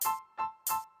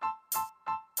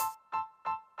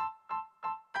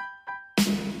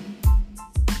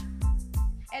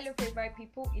morning, favorite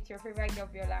people. It's your favorite girl,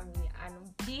 Violami, and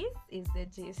this is the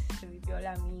gist with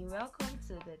Violami. Welcome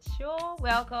to the show.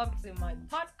 Welcome to my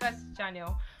podcast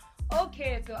channel.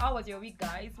 Okay, so how was your week,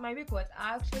 guys? My week was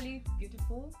actually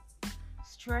beautiful,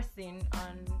 stressing,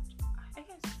 and I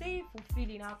can say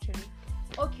fulfilling actually.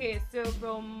 Okay, so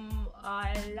from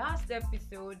our last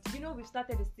episode, we've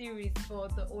started a series for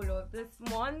the whole of this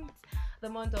month, the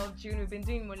month of June. We've been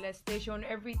doing molestation,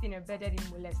 everything embedded in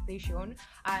molestation,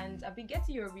 and I've been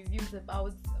getting your reviews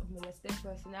about molested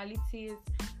personalities,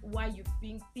 why you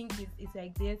think it's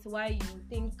like this, why you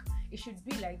think it should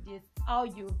be like this, how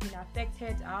you've been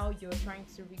affected, how you're trying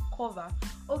to recover.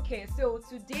 Okay, so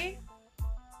today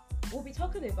we'll be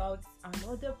talking about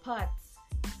another part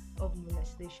of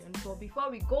molestation. So before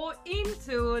we go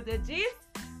into the gist,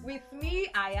 with me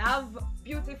I have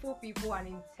beautiful people and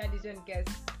intelligent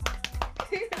guests.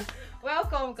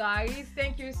 Welcome, guys.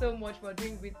 Thank you so much for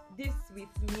doing this with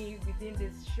me within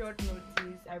this short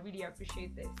notice. I really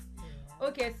appreciate this.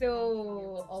 Okay,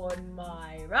 so on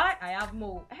my right I have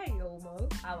Mo. Hello, Mo.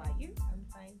 How are you? I'm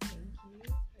fine, thank you.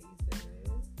 How you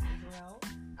doing? Well,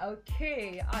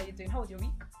 okay. How are you doing? How was your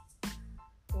week?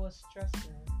 it was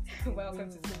stressful.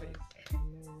 Welcome to Really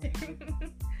Summit.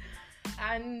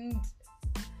 And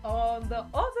on the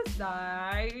other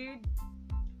side,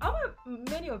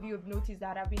 many of you have noticed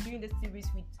that I've been doing this series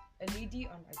with a lady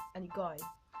and a guy.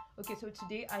 Okay, so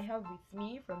today I have with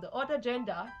me from the other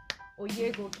gender,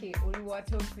 Oyegoke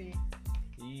Oluwatosi.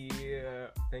 Yeah,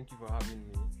 thank you for having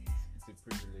me. It's a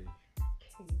privilege.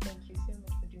 Okay, thank you so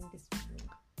much for doing this with me.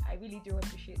 I really do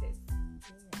appreciate this.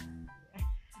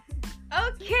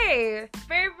 Okay,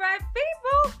 favorite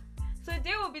people. So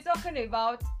today we'll be talking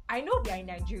about, I know we are in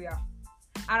Nigeria,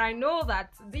 and I know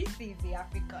that this is the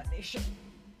African nation,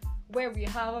 where we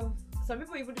have, some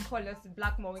people even call us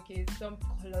black monkeys, some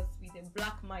call us with a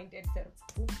black-minded set of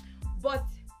people, but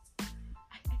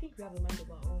I think we have a mind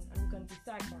of our own, and we can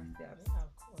decide for ourselves. Yeah,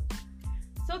 of course.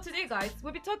 So today, guys,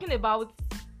 we'll be talking about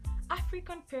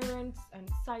African parents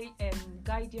and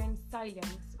guardian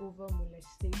silence over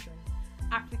molestation.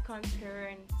 African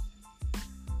parents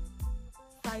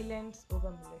silence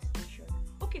over molestation.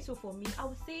 Okay, so for me, I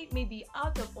would say maybe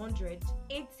out of 100,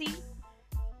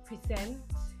 80%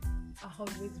 are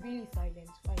always really silent,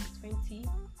 while 20%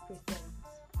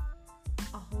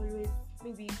 are always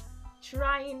maybe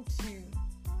trying to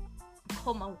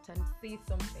come out and say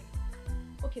something.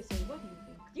 Okay, so what do you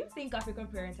think? Do you think African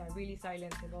parents are really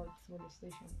silent about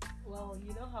molestation? Well,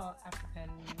 you know how African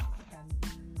can be.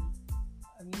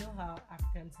 You know how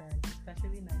African parents,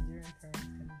 especially Nigerian parents,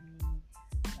 can be.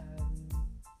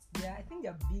 I think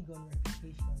they're big on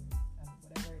reputation and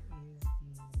whatever it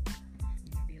is.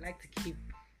 They like to keep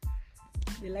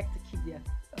their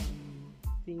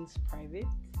things private,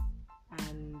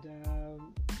 and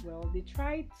they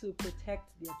try to protect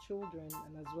their children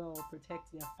and as well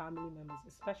protect their family members,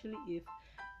 especially if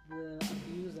the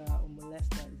abuser or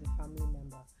molester is a family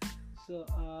member. So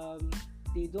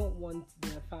they don't want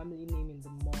their family name in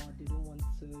the mud. They don't want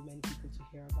many people to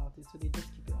hear about it. So they just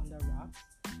keep it under wraps.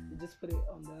 They just put it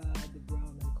on the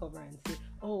ground and cover and say,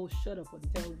 "Oh, shut up," or they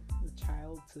tell the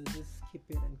child to just keep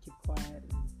it and keep quiet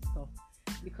and stuff.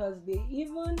 Because they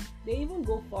even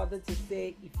go further to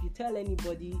say, if you tell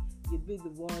anybody, you'd be the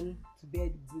one to bear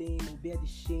the blame or bear the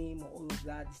shame or all of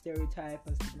that, the stereotype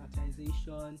and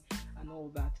stigmatization and all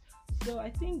that. So I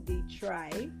think they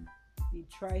try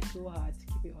so hard to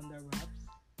keep it under wraps.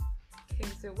 Okay,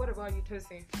 so what about you,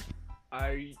 Tosin?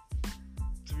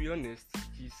 To be honest,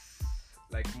 he's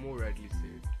like more rightly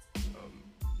said.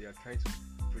 They are trying to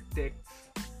protect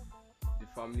the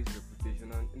family's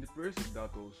reputation, and in the process of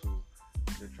that also,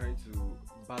 they're trying to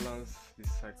balance the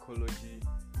psychology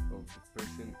of the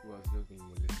person who has just been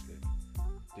molested.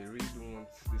 They really don't want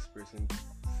this person's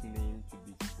name to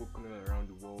be spoken around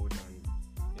the world and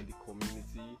in the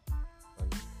community,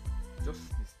 and just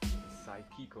the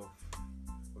psyche of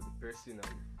the person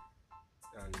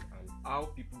and how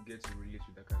people get to relate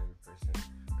with that kind of a person.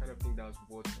 I kind of think that's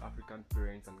what African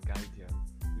parents and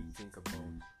guardians do think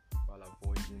about while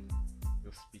avoiding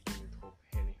just speaking it up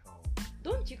anyhow.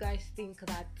 Don't you guys think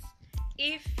that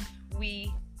if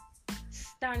we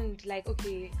stand like,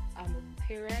 okay, I'm a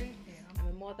parent, I'm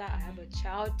a mother, I have a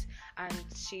child, and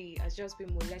she has just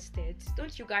been molested,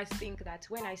 don't you guys think that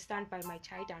when I stand by my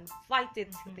child and fight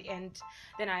it to the end,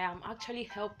 then I am actually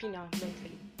helping her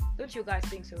mentally? Don't you guys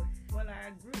think so? Well, I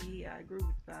agree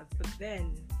with that. But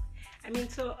then, in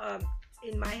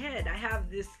my head, I have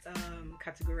this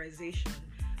categorization.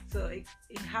 So it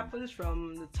happens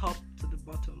from the top to the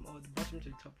bottom, or the bottom to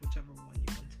the top, whichever one you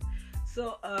want.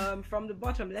 So from the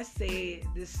bottom, let's say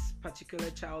this particular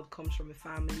child comes from a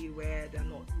family where they're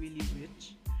not really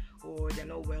rich or they're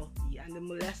not wealthy, and the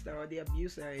molester or the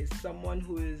abuser is someone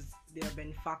who is their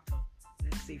benefactor.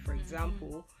 Let's say, for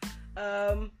example,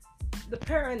 the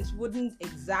parents wouldn't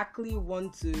exactly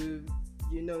want to,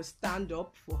 stand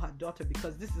up for her daughter,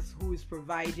 because this is who is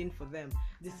providing for them.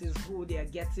 This is who they are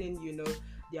getting,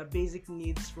 their basic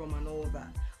needs from and all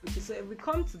that. Okay, so if we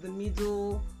come to the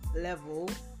middle level,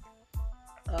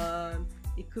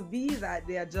 it could be that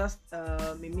they are just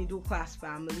a middle class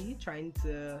family trying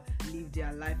to live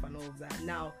their life and all of that.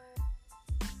 Now,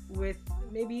 with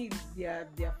maybe their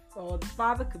or the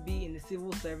father could be in the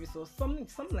civil service or something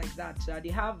like that. They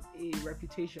have a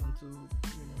reputation to,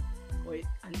 or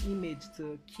an image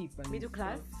to keep. And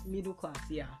middle class,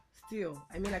 yeah. Still,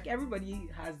 I mean, like, everybody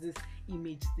has this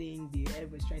image thing.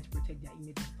 Everybody's trying to protect their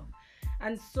image and stuff,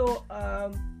 and so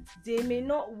they may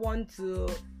not want to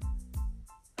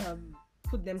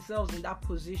put themselves in that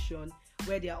position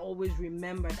where they are always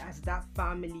remembered as that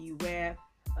family where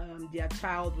their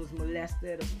child was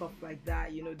molested or stuff like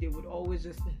that. They would always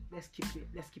just let's keep it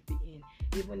in.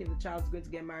 Even if the child's going to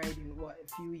get married in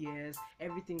a few years,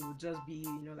 everything will just be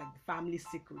like the family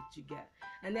secret you get.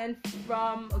 And then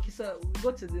so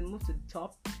we move to the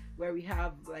top, where we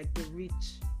have like the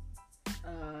rich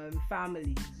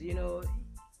families.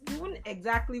 You wouldn't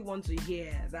exactly want to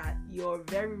hear that your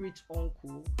very rich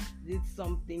uncle did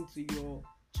something to your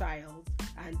child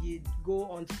and you'd go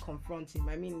on to confront him.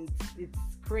 I mean, it's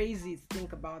crazy to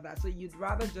think about that. So you'd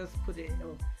rather just put it,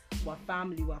 we're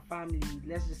family,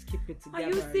 let's just keep it together. Are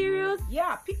you serious?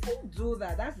 Yeah, people do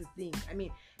that. That's the thing. I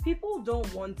mean, people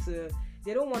don't want to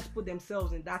put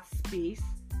themselves in that space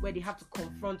where they have to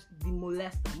confront the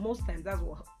molester. Most times that's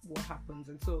what happens,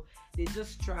 and so they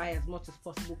just try as much as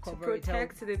possible cover to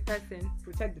protect the person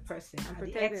at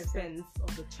the expense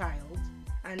of the child.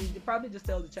 And they probably just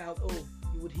tell the child, "Oh,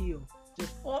 you would heal."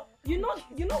 You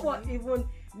know what even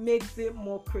makes it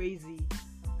more crazy?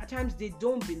 At times they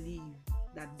don't believe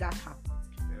that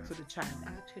happened to the child.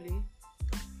 Actually,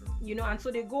 and so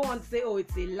they go on to say, "Oh,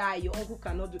 it's a lie. Your uncle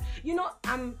cannot do."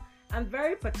 I'm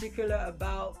very particular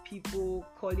about people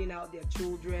calling out their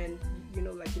children.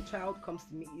 Like your child comes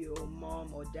to meet your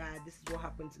mom or dad, this is what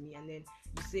happened to me, and then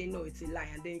you say, "No, it's a lie,"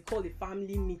 and then you call a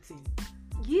family meeting.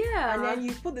 Yeah. And then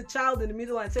you put the child in the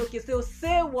middle and say, "Okay, so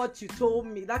say what you told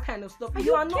me," that kind of stuff. Are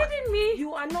you kidding me?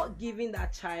 You are not giving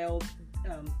that child,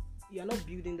 you are not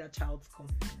building that child's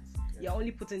confidence. You're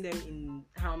only putting them in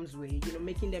harm's way,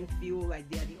 making them feel like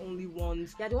they are the only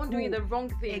ones. They're the one doing the wrong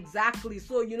thing. Exactly.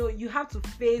 So, you have to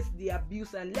face the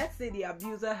abuse. And let's say the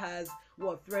abuser has,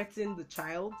 threatened the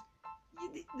child.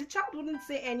 The child wouldn't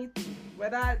say anything.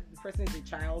 Whether the person is a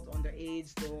child,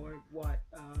 underage, or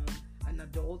an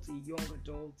adult, a young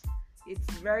adult. It's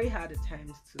very hard at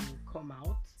times to come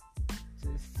out,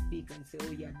 to speak and say,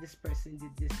 "Oh yeah, this person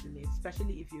did this to me,"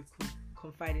 especially if you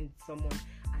confide in someone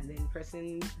and then the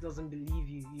person doesn't believe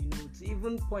you, to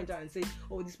even point out and say,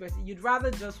 "Oh, this person," you'd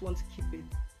rather just want to keep it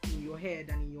in your head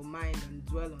and in your mind and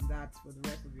dwell on that for the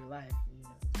rest of your life.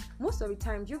 Most of the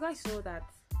time, you guys know that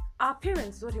our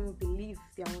parents don't even believe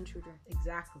their own children.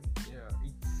 Exactly. Yeah,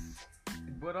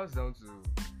 it boils down to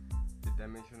the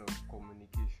dimension of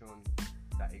communication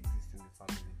that exists in the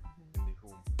family, in the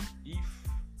home. If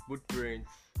both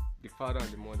parents, the father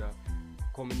and the mother,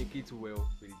 communicate well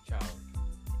with the child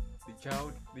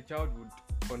would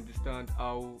understand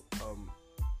how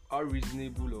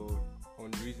reasonable or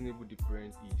unreasonable the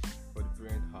parent is, or the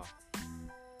parent are.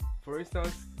 For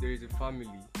instance, there is a family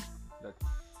that's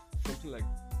something like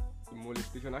a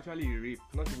molestation, actually a rape,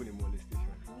 not even a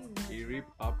molestation. A rape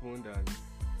happened and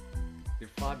the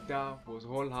father was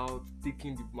all out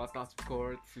taking the matter to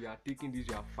court. We are taking this,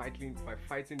 we are fighting, by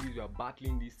fighting this, we are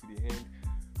battling this to the end.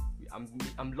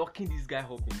 I'm locking this guy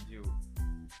up in jail.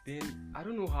 Then I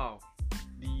don't know how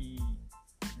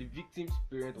the victim's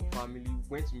parent or family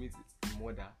went to meet the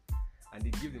mother and they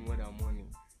give the mother money.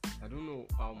 I don't know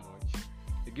how much.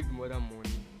 They give the mother money.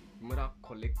 The mother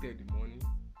collected the money.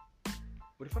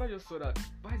 But the father just saw that,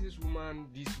 why is this woman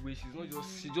this way?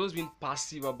 She's just been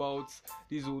passive about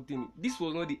this whole thing. This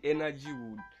was not the energy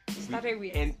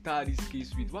we enter this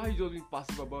case with. Why are you just being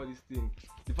passive about this thing?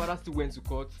 The father still went to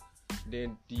court.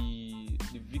 Then the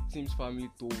victim's family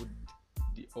told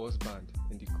the husband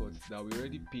in the court that we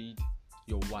already paid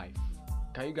your wife.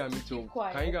 Can you go and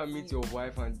meet your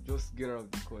wife and just get her out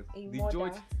of the court?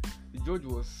 The judge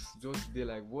was just there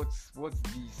like, what's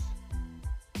this?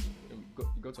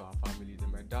 He got to our family.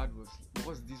 Then my dad was,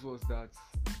 what's this, what's that?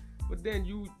 But then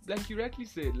you rightly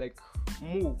said, like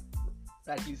Mo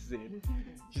rightly said,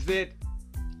 she said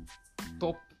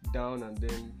top down and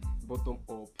then bottom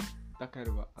up, that kind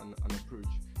of an approach.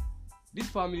 This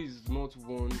family is not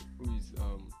one who is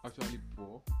actually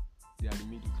poor. They are the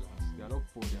middle class. They are not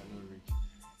poor, they are not rich.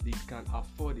 They can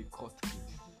afford a court case.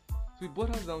 So it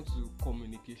boils down to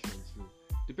communication. So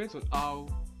depends on how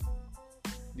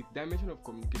the dimension of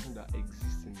communication that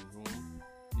exists in the home.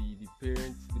 The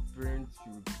parents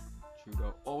should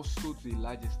also to a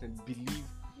large extent believe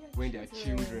when their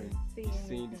children is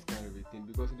saying this kind of a thing,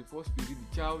 because in the first place, if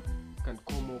the child can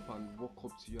come up and walk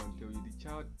up to you and tell you, the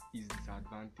child is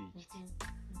disadvantaged.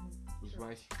 That's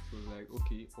why she was like,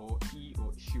 okay, or he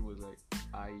or she was like,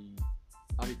 I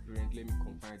have a parent, let me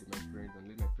confide in my parent and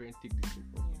let my parent take this thing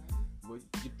up.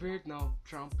 But the parent now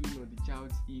trampling on the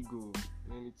child's ego,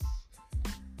 and it's.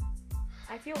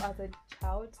 I feel as a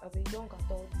child, as a young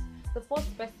adult, the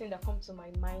first person that comes to my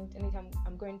mind anytime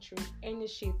I'm going through any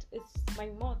shit is my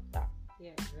mother.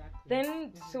 Yeah, exactly.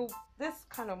 Then so this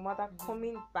kind of mother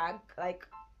coming back like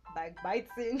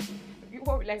biting,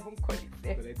 what will I even call it?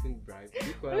 Collecting bribe.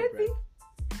 Collecting.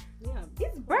 Yeah,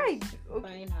 it's bribe.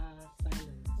 Buying her silence.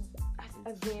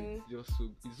 As in,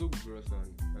 it's so gross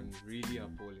and really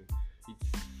appalling.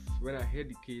 It's when I heard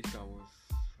the case, I was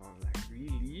like,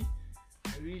 really.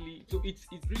 So it's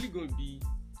really going to be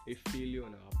a failure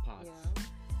on our part.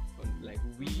 Yeah. On like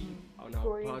we on our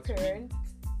growing part, parent,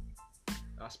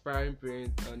 aspiring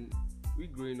parent, and we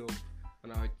growing up,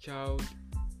 and our child,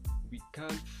 we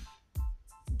can't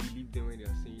believe them when they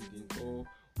are saying things, or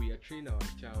we are training our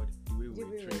child the way we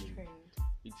were trained.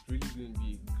 It's really going to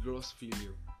be a gross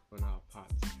failure on our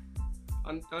part.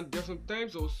 And there's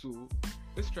sometimes also,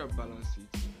 let's try to balance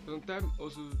it. Sometimes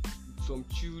also some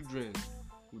children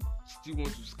would still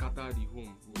want to scatter the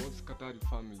home, want to scatter the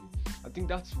family. I think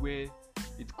that's where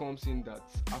it comes in that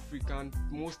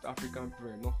most African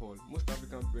parents, not all, most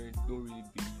African parents don't really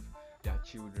believe their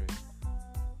children.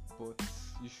 But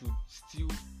you should still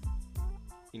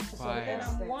inquire.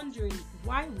 So then I'm wondering,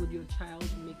 why would your child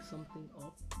make something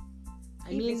up?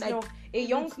 I mean, like a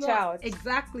young child.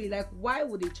 Exactly. Like, why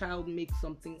would a child make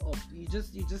something up? You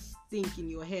just think in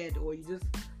your head, or you just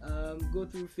go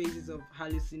through phases of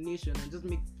hallucination and just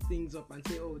make things up and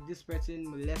say, oh, this person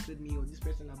molested me, or this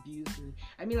person abused me.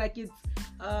 I mean, like, it's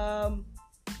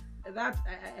that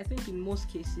I think in most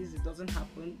cases it doesn't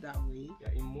happen that way.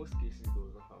 Yeah, in most cases it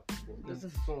doesn't happen, but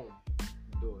in some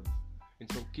it does. In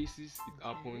some cases it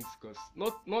happens because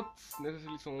not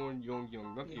necessarily someone young,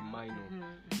 not a minor.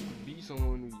 It could be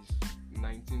someone who is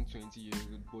 19, 20 years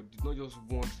old, but did not just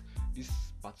want this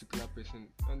particular person.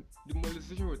 And the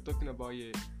molestation we're talking about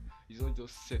here is not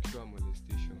just sexual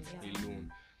molestation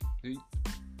alone. It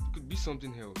could be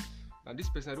something else. And this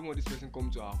person, I don't want this person come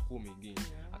to our home again.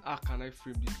 And how can I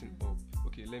frame this thing up?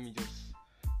 Okay, let me just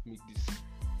make this.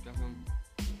 There are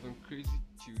some crazy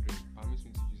children. Permit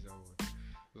me to use that word.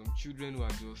 Some children who are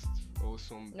just, or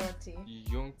some naughty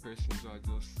young persons who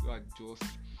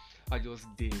are just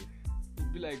there.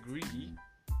 It'd be like, really,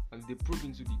 and they probe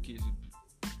into the case.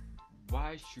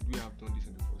 Why should we have done this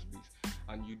in the first place?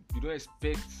 And you don't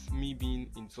expect me being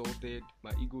insulted,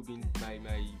 my ego being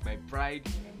my pride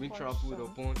being trampled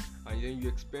upon, and then you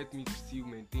expect me to still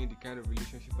maintain the kind of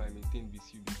relationship I maintained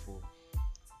with you before.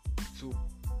 So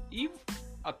if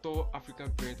at all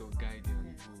African parent or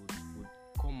guardian would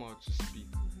come out to speak,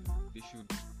 they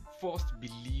should first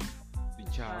believe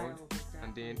the child,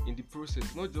 and then in the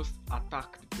process not just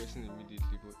attack the person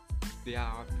immediately, but they are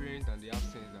our parent and they have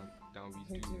sense than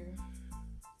we do.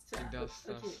 So,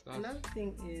 that's another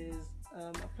thing is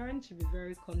a parent should be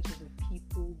very conscious of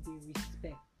people they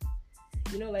respect.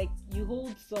 You know, like, you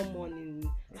hold someone in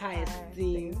high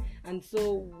esteem, and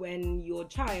so when your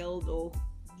child or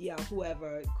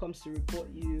whoever comes to report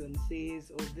you and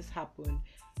says, oh, this happened,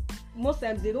 most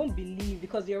times they don't believe,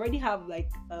 because they already have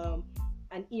like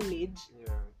an image,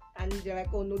 and they're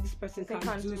like, oh no, this person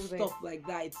can't do stuff like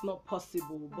that, it's not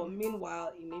possible. But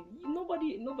meanwhile,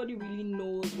 nobody really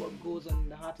knows what goes on in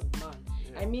the heart of man.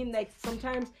 I mean, like,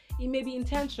 sometimes it may be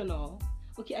intentional.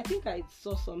 Okay, I think I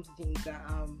saw something that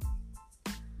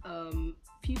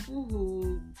people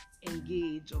who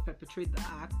engage or perpetrate the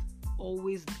act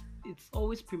it's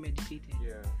always premeditated,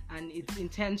 and it's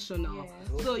intentional.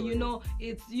 So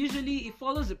it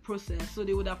follows a process. So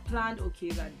they would have planned,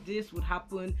 okay, that this would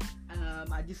happen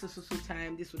at this so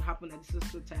time, this would happen at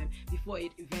this so time, before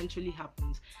it eventually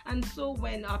happens. And so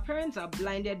when our parents are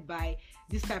blinded by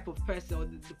this type of person, or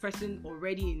the person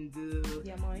already in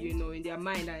in their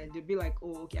mind, and they'll be like,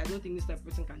 oh, okay, I don't think this type of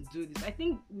person can do this. I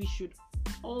think we should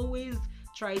always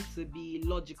try to be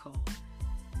logical,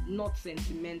 not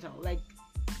sentimental. Like,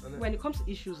 when it comes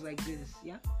to issues like this,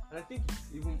 and I think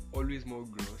it's even always more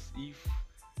gross if,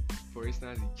 for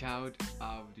instance, the child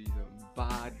have this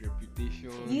bad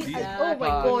reputation. Yeah. Oh my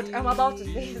God, I'm about to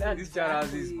say that. This child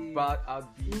has this bad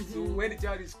habit. So when the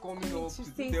child is coming up to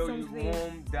tell you,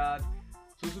 mom, dad,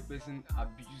 so person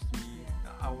abused me.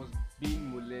 I was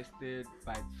being molested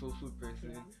by so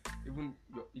person. Even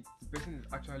the person is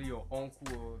actually your uncle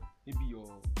or maybe your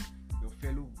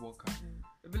fellow worker.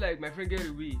 It'll be like, my friend, get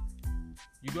away.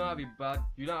 You don't have a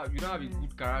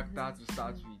good character to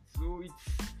start with. So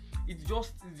it's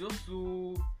just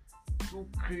so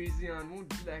crazy, and won't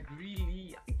be like,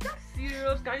 really? Is that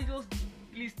serious? Can you just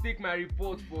please take my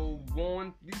report for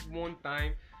this one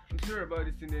time? I'm sorry about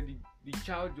this, and then the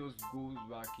child just goes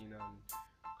back in and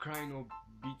crying up,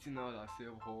 beating out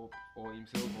herself up or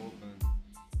himself up, and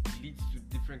leads to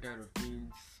different kind of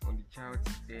things on the child's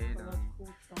head,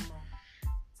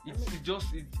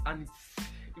 and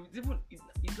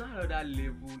it's not at that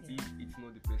level if it's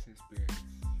not the person's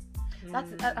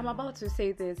parents. I'm about to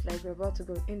say this, like we're about to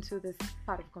go into this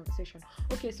part of conversation.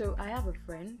 Okay, so I have a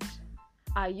friend.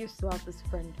 I used to have this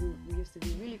friend who we used to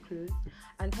be really close,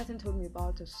 and the person told me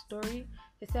about a story.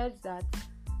 He said that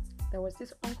there was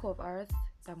this uncle of ours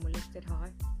that molested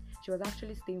her. She was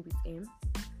actually staying with him.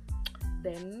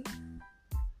 Then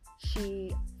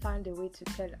she found a way to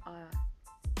tell her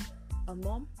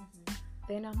mom.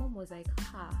 Then her mom was like,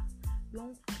 you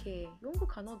don't care. Your uncle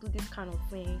cannot do this kind of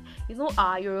thing. You know,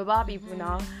 Yoruba people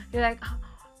now. They're like,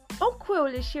 uncle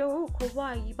only share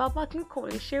unkobai, baba can call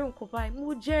it share unkobai.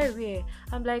 Mujere.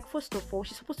 I'm like, first of all,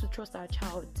 she's supposed to trust her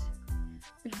child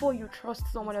before you trust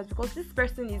someone else, because this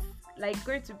person is like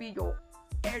going to be your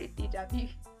heritage,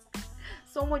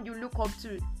 someone you look up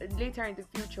to later in the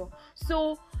future.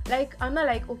 So like, I'm not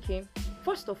like, okay,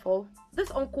 first of all,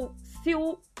 this uncle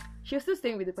she's still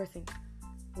staying with the person.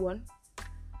 1.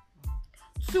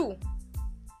 2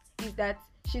 is that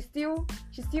she's still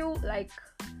like,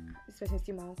 this person is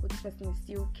still my uncle, this person is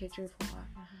still catering for her.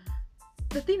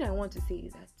 The thing I want to say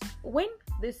is that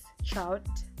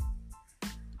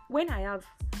when I have,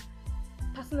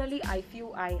 personally, I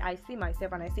feel I see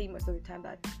myself, and I say most of the time,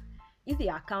 that if they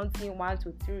are counting 1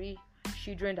 to 3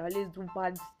 children that always do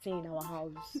bad thing in our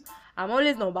house, I'm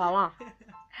always number 1.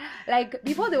 Like,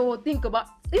 before they will think about,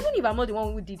 even if I'm not the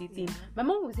one who did the thing, my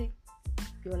mom will say,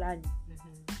 Yolani.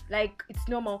 Like, it's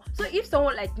normal. So if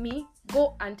someone like me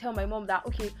go and tell my mom that,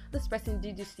 okay, this person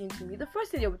did this thing to me, the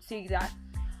first thing they would say is that,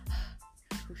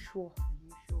 for sure.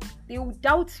 They will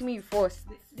doubt me first.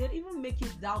 They'll even make you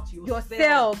doubt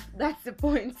yourself. That's the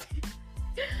point.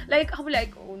 Like, I'll be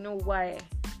like, oh no, why?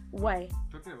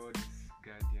 Talking about this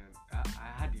guardian,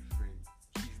 I had a friend.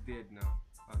 She's dead now,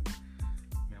 and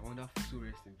may I wonder to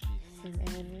rest in peace.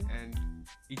 Amen. And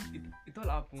it all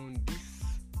happened. This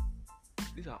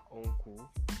our uncle.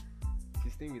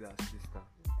 She's staying with her sister.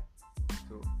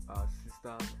 So our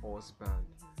sister's husband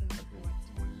has been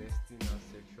molesting her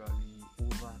sexually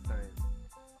over time.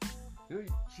 You know,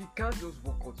 she can't just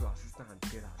walk up to her sister and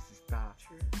tell her sister,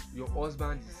 your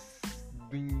husband is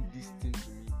doing this thing to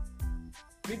me.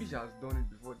 Maybe she has done it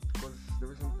before, because there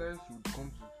were sometimes she would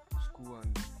come to school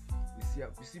and you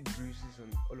see bruises on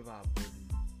all over her body.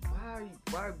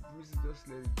 Why bruises just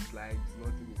like it's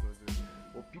nothing, because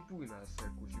but people in her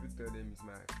circle, she would tell them it's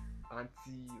my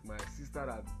auntie, my sister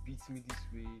that beats me this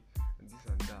way and this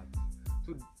and that. So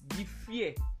the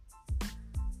fear,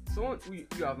 someone who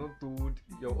you have not told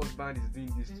your husband is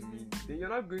doing this to me, then you're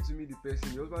not going to meet the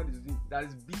person your husband is doing that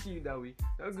is beating you that way.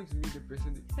 You're not going to meet the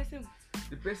person.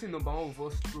 The person number 1 will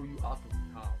first throw you out of the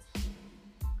house.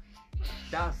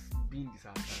 That's being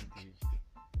disadvantaged.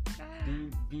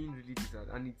 Being really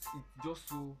disadvantaged, and it's just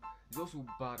so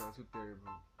bad and so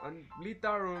terrible. And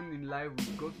later on in life, we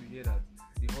got to hear that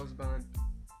the husband,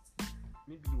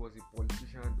 maybe he was a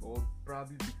politician or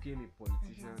probably became a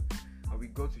politician, and we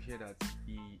got to hear that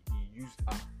he used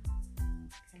her.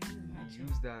 He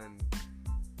used her, and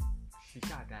she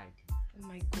died. Oh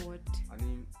my God. I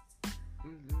mean,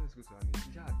 let's go to her name.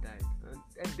 She died.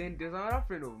 And then there's another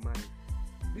friend of mine.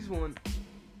 This one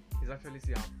is actually not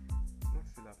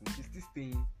still happening. She's still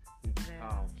staying in the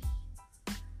house.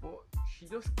 But she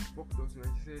just walked up to me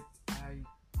and she said,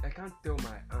 I can't tell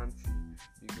my auntie,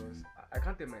 because I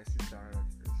can't tell my sister.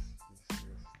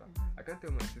 I can't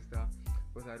tell my sister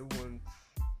because I don't want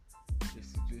a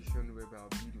situation where I'll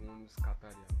be the one who scatter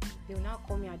their home. They will now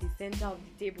call me at the center of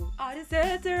the table. At the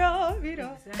center of it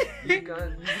all. Exactly. You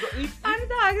can. Can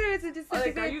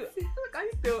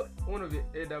you tell one of your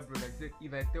elder brothers? Like,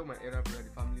 if I tell my elder brother,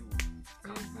 the family will.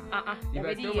 If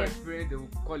I tell my friend, they will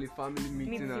call a family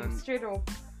meeting and straight up.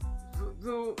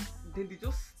 So then they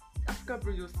just African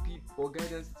parents just keep, or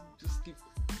guidance just keep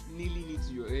nailing it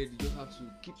to your head. You just have to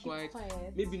keep quiet.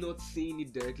 Maybe not saying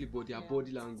it directly, but their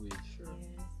body language.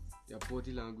 Yes. their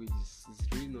body language is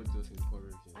really not just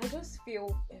encouraging. I just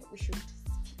feel we should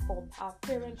speak up. Our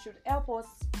parents should help us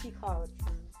speak out,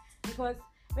 because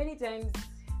many times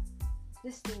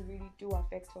this thing really do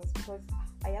affect us, because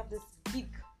I have this big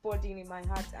burden in my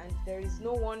heart and there is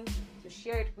no one to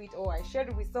share it with, or I share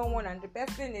it with someone and the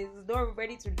person is not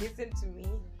ready to listen to me.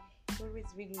 It's always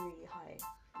really, really high.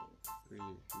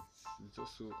 Really, it's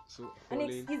just so and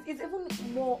it's even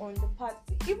more on the part,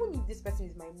 even if this person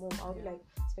is my mom, I'll be like,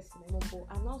 this person is my mom,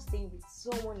 but I'm now staying with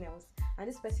someone else and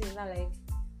this person is not like,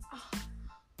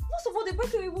 most of all the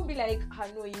person will even be like,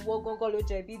 no, you walk go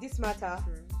JB, this matter.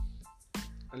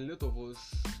 And a lot of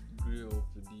us grew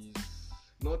up with these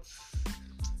not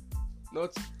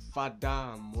father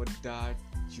and mother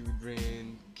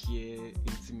children care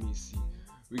intimacy.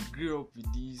 We grew up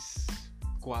with this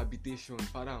cohabitation,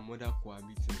 father and mother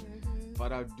cohabiting.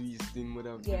 Father do his thing,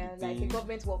 mother do the thing. Like a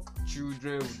government work.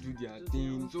 Children will do their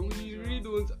thing. So we really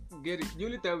don't get it. The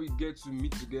only time we get to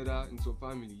meet together in some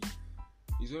families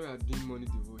is when we are doing morning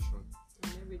devotion.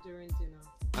 And maybe during dinner.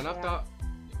 And after,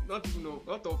 not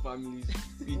all families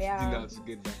eat dinner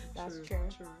together. That's true.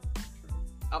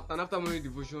 After morning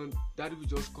devotion, daddy will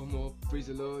just come up, praise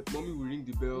the Lord, mommy will ring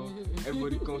the bell,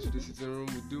 everybody comes to the sitting room,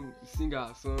 we sing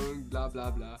our song, blah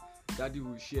blah blah. Daddy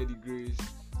will share the grace,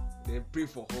 then pray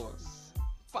for us.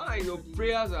 Fine, your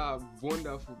prayers are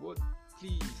wonderful, but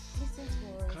please,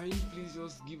 can you please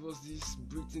just give us this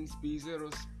breathing space? Let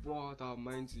us pour out our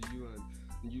mind to you, and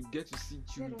you get to see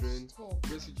children,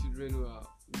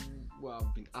 who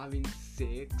have been having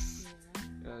sex,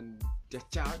 and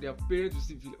their parents will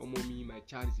still feel, oh mommy, my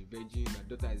child is a virgin, my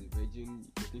daughter is a virgin,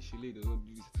 potentially does not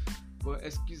do this. But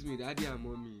excuse me, daddy and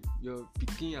mommy, your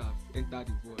pikin have entered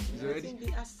the world. It's already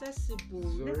be accessible.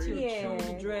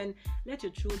 Let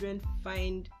your children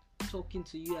find talking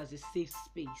to you as a safe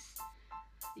space.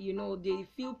 You know, they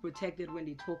feel protected when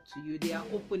they talk to you. They are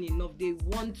open enough. They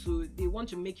want to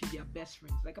make you their best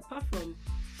friends. Like, apart from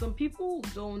some people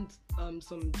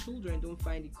some children don't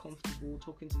find it comfortable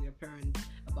talking to their parents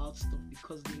about stuff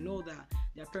because they know that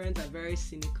their parents are very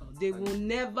cynical. They will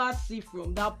never see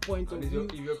from that point of view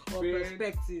or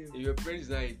perspective. If your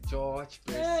parents are a church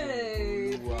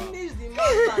person, finish the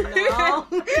matter now.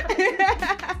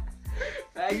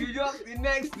 Like, the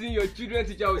next thing your children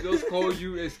teacher will just call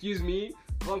you, excuse me,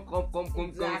 come.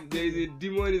 There is a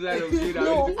demon inside of you that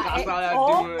will cast out that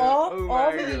demon.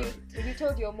 Or if you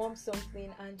told your mom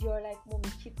something and you're like, mommy,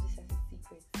 keep this as a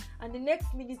secret. And the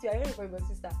next minute you are hearing from your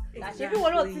sister, like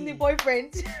everyone was in the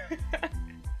boyfriend.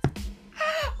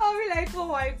 I'll be like, oh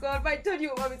my god, but I told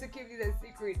you want me to keep this a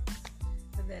secret.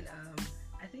 And then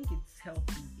I think it's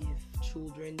healthy if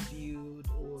children build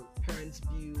or parents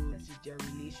build their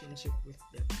relationship with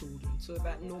their children, so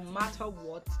that no matter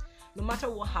what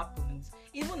happens,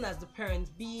 even as the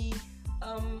parents, be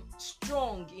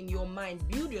strong in your mind,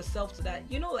 build yourself to that.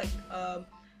 You know, like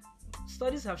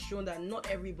studies have shown that not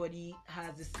everybody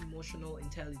has this emotional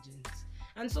intelligence,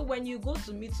 and so when you go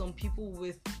to meet some people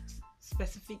with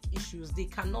specific issues, they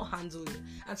cannot handle it,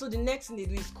 and so the next thing they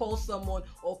do is call someone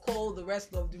or call the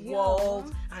rest of the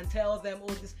world and tell them,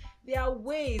 oh, this. There are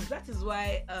ways. That is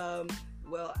why not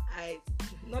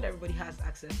everybody has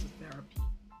access to therapy.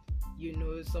 You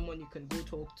know, someone you can go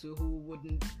talk to who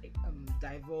wouldn't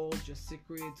divulge your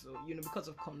secrets, or, you know, because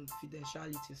of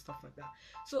confidentiality and stuff like that.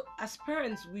 So as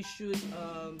parents, we should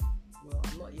I'm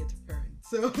not yet a parent,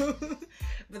 so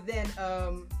but then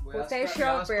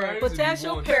potential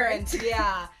parents,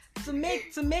 to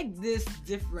make this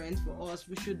different for us,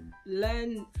 we should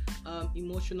learn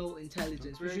emotional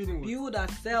intelligence. We should build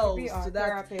ourselves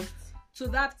to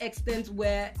that extent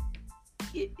where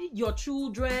your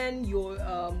children, your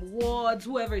wards,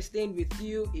 whoever is staying with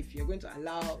you, if you're going to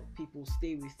allow people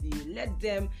stay with you, let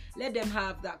them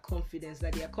have that confidence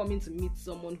that they are coming to meet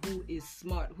someone who is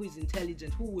smart, who is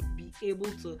intelligent, who would be able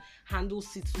to handle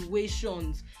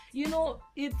situations. You know,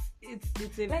 it's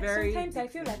a like, very sometimes I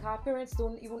feel like our parents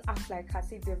don't even act like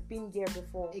as if they've been there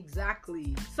before.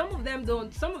 Exactly. Some of them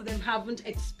don't. Some of them haven't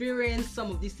experienced some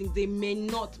of these things. They may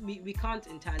not. We can't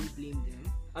entirely blame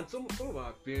them. And some of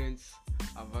our parents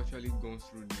have actually gone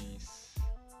through this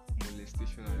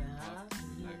molestation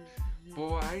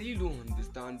but I really don't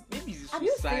understand. Maybe the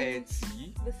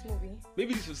society. This movie.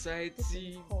 Maybe the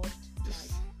society.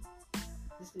 This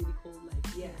lady called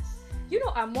Life. Yes. You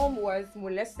know, our mom was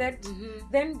molested.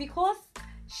 Then because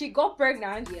she got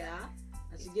pregnant.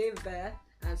 And she gave birth.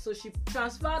 And so she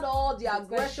transferred all the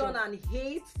aggression and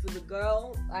hate to the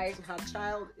girl, like her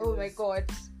child. Oh my god.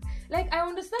 Like, I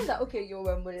understand that, okay, you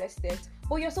were molested,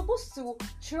 but you're supposed to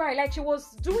try. Like, she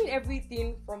was doing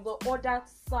everything from the other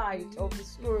side of the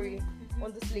story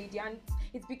on this lady, and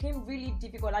it became really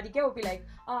difficult. And the girl would be like,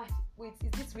 wait,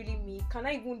 is this really me? Can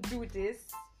I even do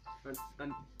this? And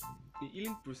the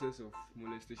healing process of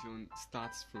molestation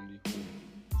starts from the home.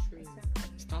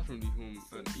 Exactly. Start from the home.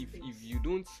 And if you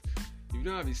don't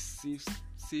have a safe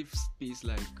space,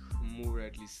 like Mo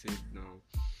rightly said now,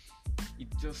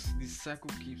 the cycle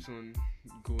keeps on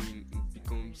going. It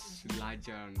becomes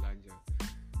larger and larger.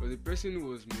 But the person who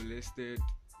was molested,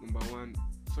 number one,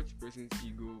 such a person's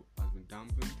ego has been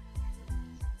dampened.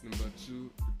 Number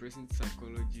two, the person's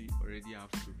psychology already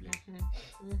have problems.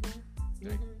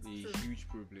 Like a huge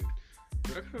problem.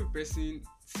 So that kind of person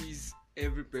sees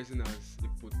every person as a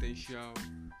potential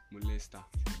molester.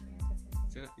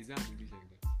 Is that English like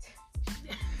that?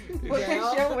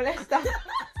 Potential molester.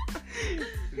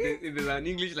 If there's an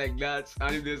English like that,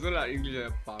 and if there's not an English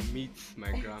that permits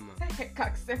my grammar,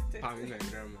 Accept it. permits my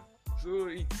grammar. So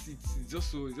it's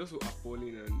just so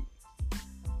appalling, and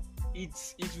it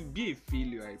will be a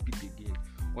failure. I repeat again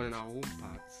on our own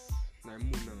parts. Like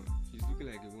Mo now, she's looking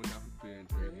like a wonderful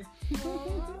parent already.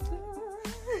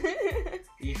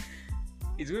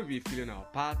 It's going to be a failure on our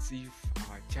parts if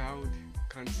our child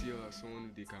can't see us as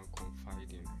someone they can confide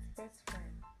in. Best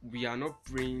friend. We are not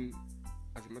praying,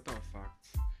 as a matter of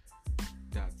fact,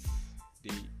 that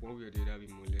they one way or the other be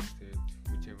molested,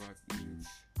 whichever means.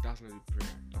 That's not the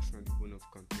prayer. That's not the bone of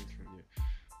contention here.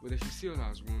 But they should see us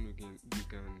as one again.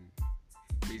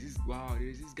 There's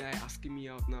this guy asking me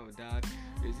out now, Dad.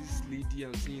 There's this lady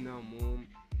I'm seeing now, Mom.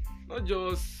 Not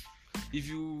just if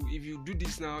you do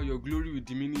this now, your glory will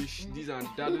diminish. These and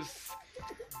that.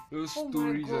 Those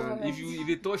stories, and if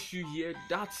they touch you here,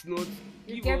 that's not.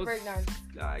 You get pregnant.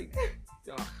 Like,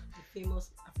 The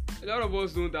famous. a lot of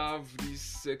us don't have this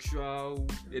sexual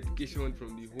education from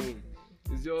the home.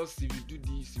 It's just if you do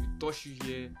this, if you touch you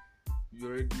here, you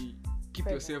already keep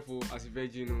yourself as a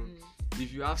virgin.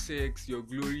 If you have sex, your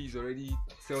glory is already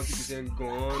 70%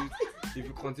 gone. If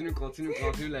you continue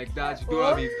like that, you don't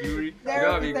have a glory. You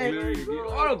don't have a glory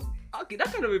again. Okay,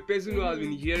 that kind of a person who has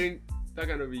been hearing that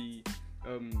kind of a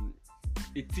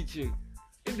teaching.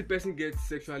 If the person gets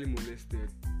sexually molested,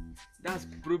 that's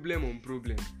problem on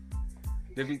problem.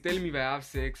 They've been telling me if I have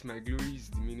sex, my glory is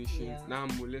diminishing. Yeah. Now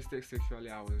I'm molested sexually,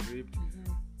 I was raped.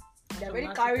 They already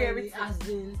carry everything. As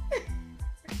in,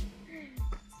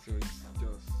 So it's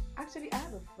just. Actually, I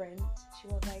have a friend. She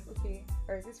was like, okay,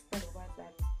 or this friend of ours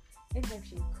that anytime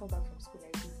she come back from school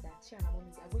like this, that she and her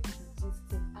mommy are going to be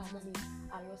gisting. Mommy,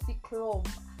 I will see club.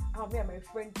 Me and my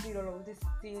friend did all of these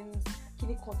things.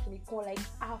 Kinikon, like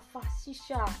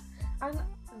fascisha. And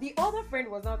the other friend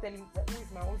was now telling, who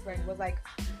is my own friend, was like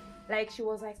she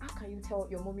was like, how can you tell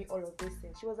your mommy all of these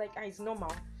things? She was like, it's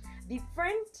normal. The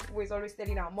friend was always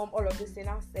telling her mom all of this thing.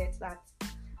 And said that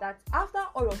after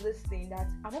all of this thing, that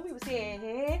her mommy would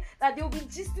say, that they will be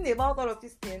gisting about all of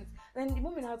these things. Then the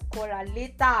mommy had call her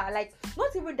later, like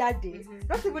not even that day,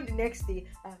 not even the next day.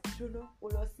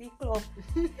 Club,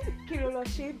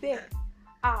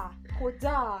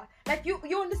 Koda. Like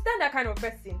you understand that kind of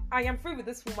person. I am free with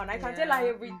this woman. I can tell her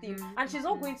everything, and she's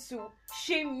not going to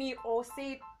shame me or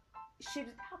say. How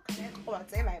can I come and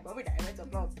tell my mommy that I went to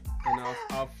club? And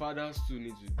our fathers too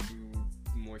need to do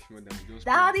much more than just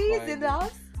Daddy's in the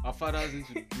house. Our fathers need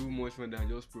to do much more than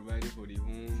just providing for the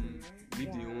home,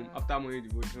 leave the home. After morning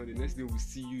devotion, the next day we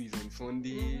see you is on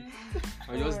Sunday,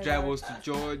 and just drive us to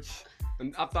church.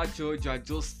 And after church,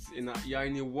 you're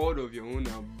in a world of your own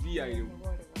now. Be a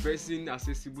person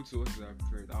accessible to us as our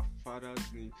parents. Our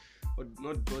fathers need.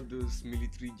 Not those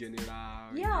military general,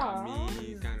 army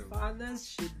kind of. Fathers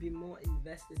should be more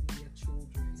invested in their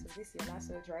children. So this is your last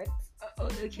word, right?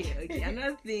 Okay.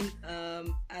 Another thing,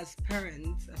 as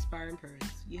parents, aspiring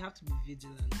parents, you have to be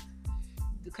vigilant.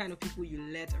 The kind of people you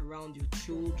let around your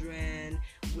children,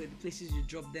 with the places you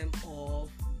drop them off,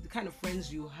 the kind of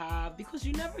friends you have, because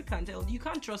you never can tell. You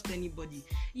can't trust anybody.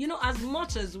 As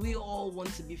much as we all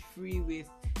want to be free with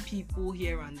people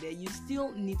here and there, you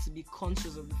still need to be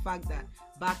conscious of the fact that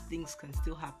bad things can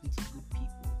still happen to good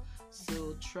people.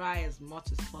 So try as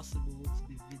much as possible to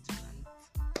be vigilant.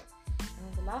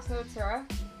 And the last note, Sarah.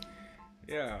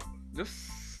 Yeah,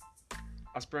 just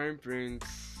aspiring parents,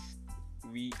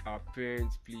 we are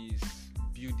parents, please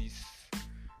build this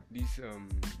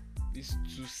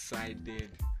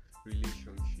two-sided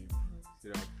relationship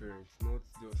with our parents, not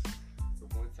just the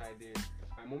one-sided.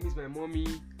 My mom is my mommy,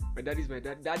 my dad is my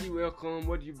dad. Daddy, welcome.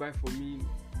 What do you buy for me,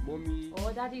 mommy?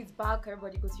 Oh, daddy is back.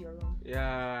 Everybody go to your room.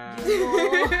 Yeah.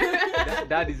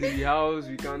 Dad is in the house.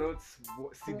 We cannot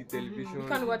see the television. We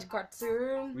can't watch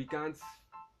cartoon. We can't.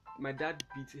 My dad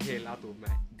beat hell out of my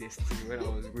destiny when I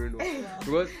was growing up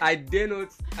because I dare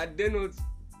not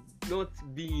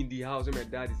be in the house when my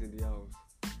dad is in the house.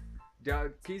 there are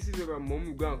cases where my mom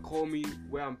will go and call me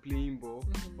where I'm playing ball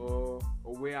or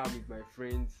where I'm with my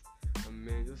friends, and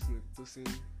man, just tossing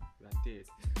that dead.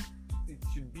 It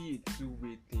should be a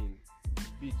two-way thing.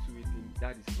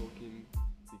 Dad is talking,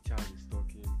 the child is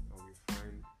talking, and we're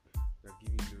fine. We're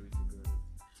giving glory to God.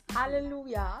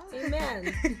 Hallelujah.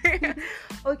 Amen.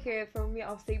 Okay, for me,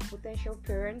 I'll say potential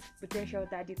parents, potential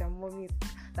daddies and mommies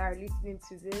that are listening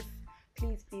to this,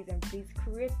 please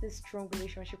create this strong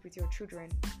relationship with your children.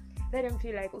 Let them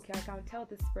feel like, okay, I can tell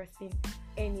this person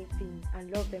anything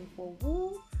and love them for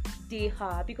who they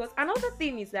are. Because another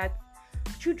thing is that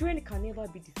children can never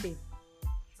be the same.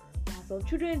 There are some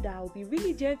children that will be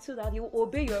really gentle, that you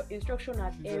obey your instruction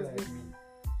at every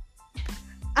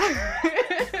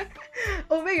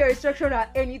obey your instruction at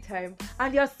any time,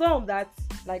 and there are some that,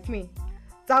 like me,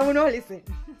 that will not listen.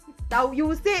 That you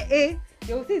will say A,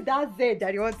 they will say that Z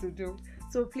that you want to do.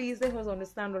 So please let us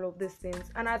understand all of these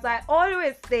things. And as I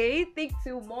always say, think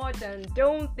too much and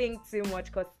don't think too much,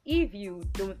 because if you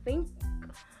don't think,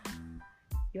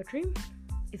 your dream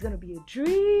is gonna be a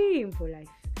dream for life.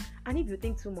 And if you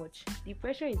think too much,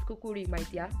 depression is kukuri, my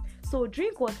dear. So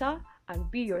drink water and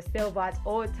be yourself at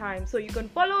all times. So you can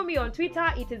follow me on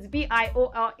Twitter, it is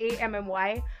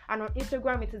BIOLAMMY, and on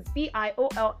Instagram it is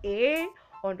BIOLA_MMY.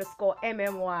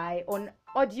 On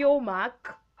Audio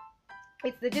Mac,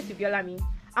 it's the Gist with Biolami.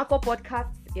 Anchor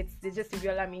Podcasts, it's the Gist with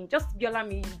Biolami. Just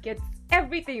Biolami, you get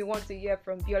everything you want to hear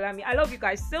from Biolami. I love you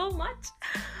guys so much.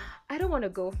 I don't want to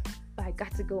go, but I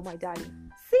got to go, my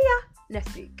darling. See ya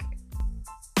next week.